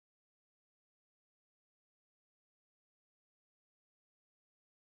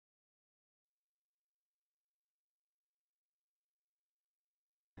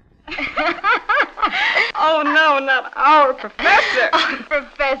Oh, no, not our professor. Oh,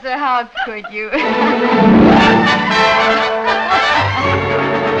 Professor, how could you?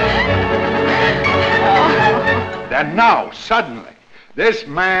 Then now, suddenly, this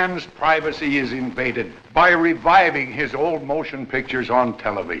man's privacy is invaded by reviving his old motion pictures on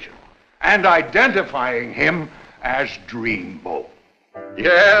television and identifying him as Dreamboat.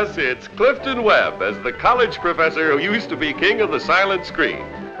 Yes, it's Clifton Webb as the college professor who used to be king of the silent screen,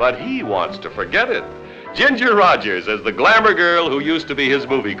 but he wants to forget it. Ginger Rogers as the glamour girl who used to be his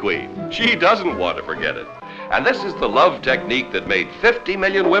movie queen. She doesn't want to forget it. And this is the love technique that made 50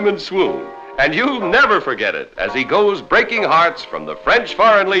 million women swoon. And you'll never forget it as he goes breaking hearts from the French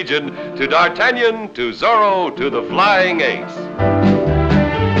Foreign Legion to D'Artagnan to Zorro to the Flying Ace.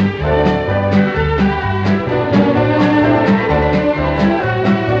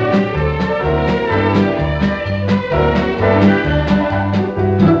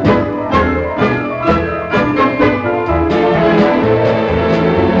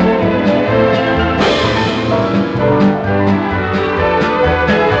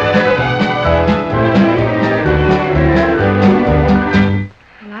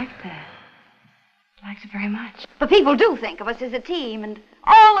 Very much. But people do think of us as a team, and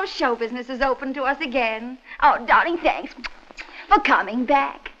all of show business is open to us again. Oh, darling, thanks for coming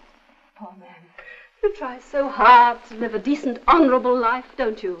back. Poor man. You try so hard to live a decent, honorable life,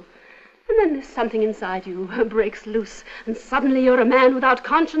 don't you? And then there's something inside you breaks loose, and suddenly you're a man without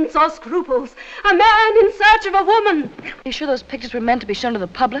conscience or scruples. A man in search of a woman. Are you sure those pictures were meant to be shown to the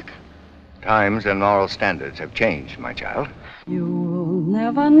public? Times and moral standards have changed, my child. You'll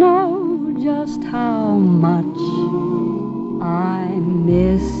never know just how much I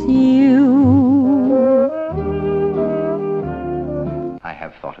miss you. I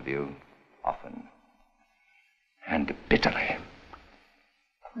have thought of you often and bitterly.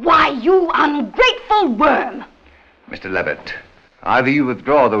 Why, you ungrateful worm! Mr. Levitt, either you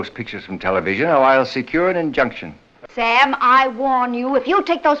withdraw those pictures from television or I'll secure an injunction. Sam, I warn you, if you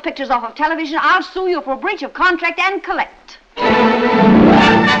take those pictures off of television, I'll sue you for breach of contract and collect.